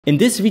In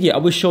this video, I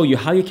will show you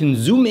how you can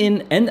zoom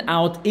in and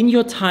out in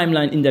your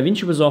timeline in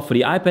DaVinci Resolve for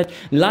the iPad,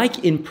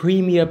 like in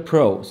Premiere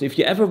Pro. So if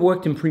you ever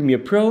worked in Premiere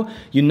Pro,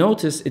 you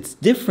notice it's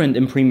different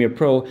in Premiere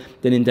Pro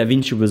than in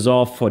DaVinci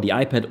Resolve for the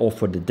iPad or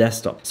for the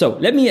desktop. So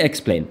let me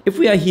explain. If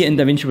we are here in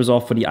DaVinci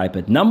Resolve for the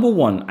iPad, number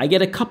one, I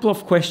get a couple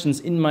of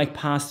questions in my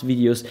past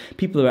videos.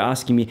 People are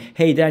asking me,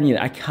 hey Daniel,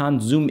 I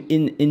can't zoom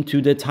in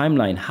into the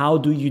timeline. How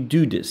do you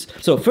do this?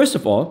 So first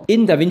of all,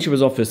 in DaVinci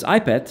Resolve for this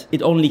iPad,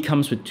 it only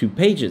comes with two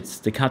pages,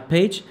 the cut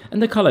page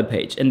and the color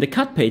page. And the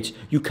cut page,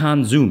 you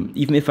can't zoom.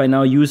 Even if I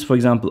now use, for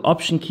example,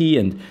 Option key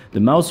and the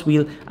mouse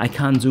wheel, I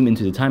can't zoom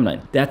into the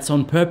timeline. That's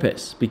on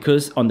purpose,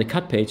 because on the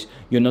cut page,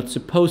 you're not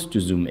supposed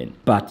to zoom in.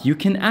 But you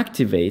can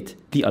activate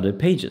the other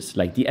pages,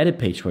 like the edit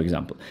page, for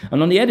example.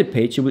 And on the edit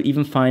page, you will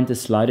even find a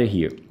slider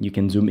here. You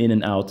can zoom in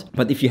and out.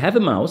 But if you have a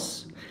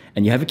mouse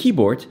and you have a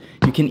keyboard,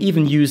 you can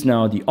even use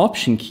now the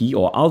Option key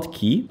or Alt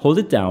key, hold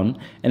it down,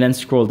 and then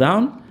scroll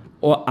down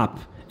or up.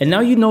 And now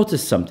you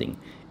notice something.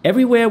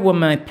 Everywhere where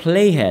my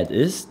playhead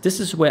is, this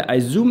is where I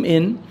zoom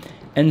in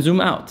and zoom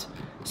out.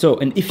 So,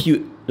 and if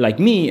you, like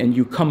me, and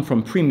you come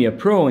from Premiere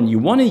Pro and you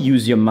want to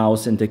use your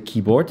mouse and the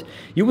keyboard,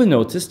 you will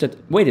notice that,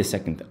 wait a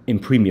second, in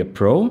Premiere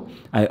Pro,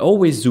 I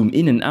always zoom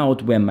in and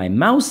out where my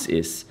mouse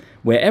is.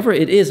 Wherever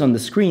it is on the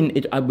screen,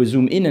 I will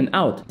zoom in and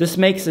out. This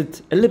makes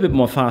it a little bit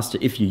more faster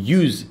if you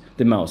use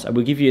the mouse. I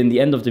will give you in the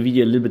end of the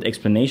video a little bit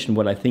explanation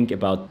what I think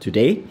about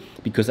today,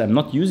 because I'm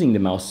not using the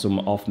mouse so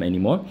often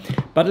anymore.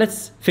 But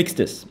let's fix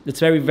this.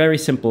 It's very, very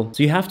simple.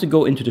 So you have to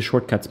go into the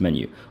shortcuts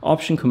menu,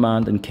 Option,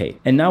 Command, and K.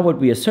 And now what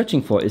we are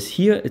searching for is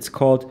here, it's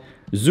called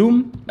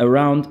Zoom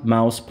Around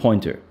Mouse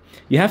Pointer.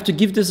 You have to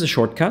give this a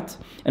shortcut,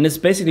 and it's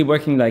basically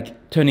working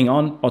like turning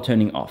on or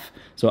turning off.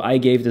 So I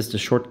gave this the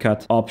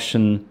shortcut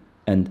Option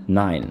and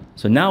 9.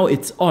 So now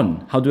it's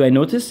on. How do I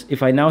notice?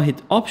 If I now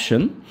hit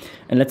Option,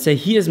 and let's say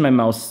here's my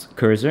mouse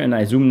cursor, and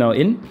I zoom now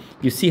in,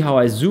 you see how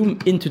I zoom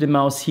into the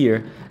mouse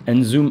here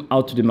and zoom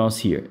out to the mouse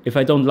here. If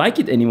I don't like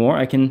it anymore,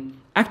 I can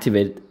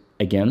activate it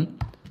again,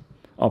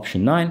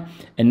 Option 9,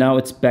 and now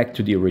it's back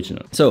to the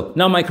original. So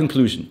now my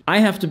conclusion. I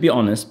have to be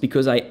honest,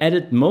 because I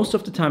edit most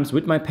of the times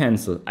with my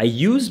pencil. I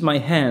use my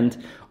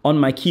hand on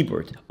my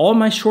keyboard. All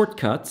my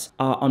shortcuts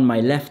are on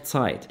my left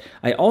side.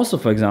 I also,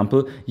 for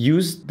example,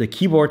 use the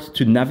keyboard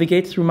to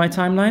navigate through my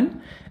timeline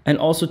and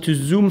also to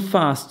zoom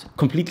fast,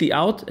 completely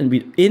out and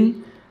be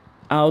in,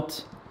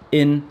 out,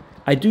 in.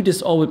 I do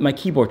this all with my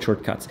keyboard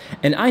shortcuts.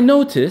 And I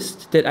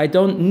noticed that I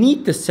don't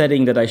need the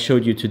setting that I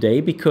showed you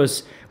today,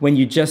 because when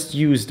you just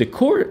use the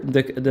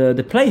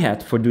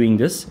playhead for doing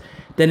this,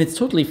 then it's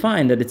totally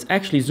fine that it's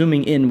actually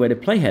zooming in where the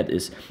playhead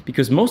is,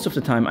 because most of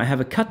the time I have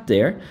a cut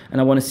there and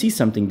I want to see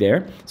something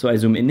there. So I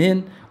zoom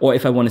in, or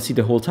if I want to see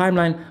the whole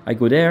timeline, I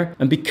go there.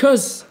 And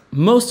because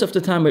most of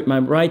the time with my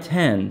right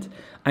hand,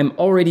 I'm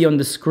already on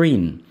the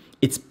screen.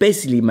 It's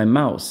basically my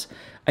mouse.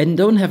 I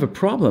don't have a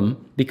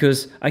problem,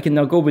 because I can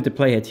now go with the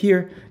playhead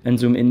here and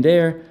zoom in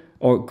there,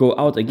 or go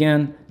out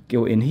again,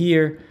 go in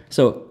here.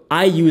 So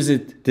I use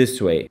it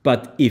this way.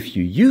 But if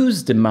you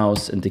use the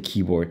mouse and the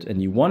keyboard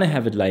and you want to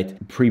have it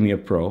like Premiere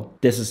Pro,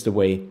 this is the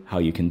way how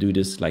you can do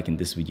this, like in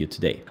this video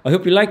today. I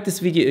hope you liked this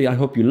video. I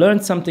hope you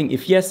learned something.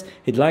 If yes,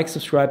 hit like,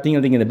 subscribe, ding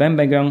a ding in the bang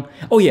bang gong.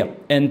 Oh yeah,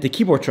 and the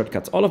keyboard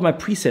shortcuts, all of my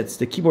presets,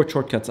 the keyboard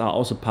shortcuts are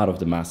also part of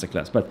the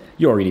masterclass, but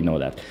you already know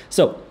that.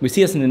 So we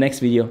see us in the next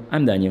video.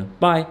 I'm Daniel.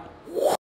 Bye.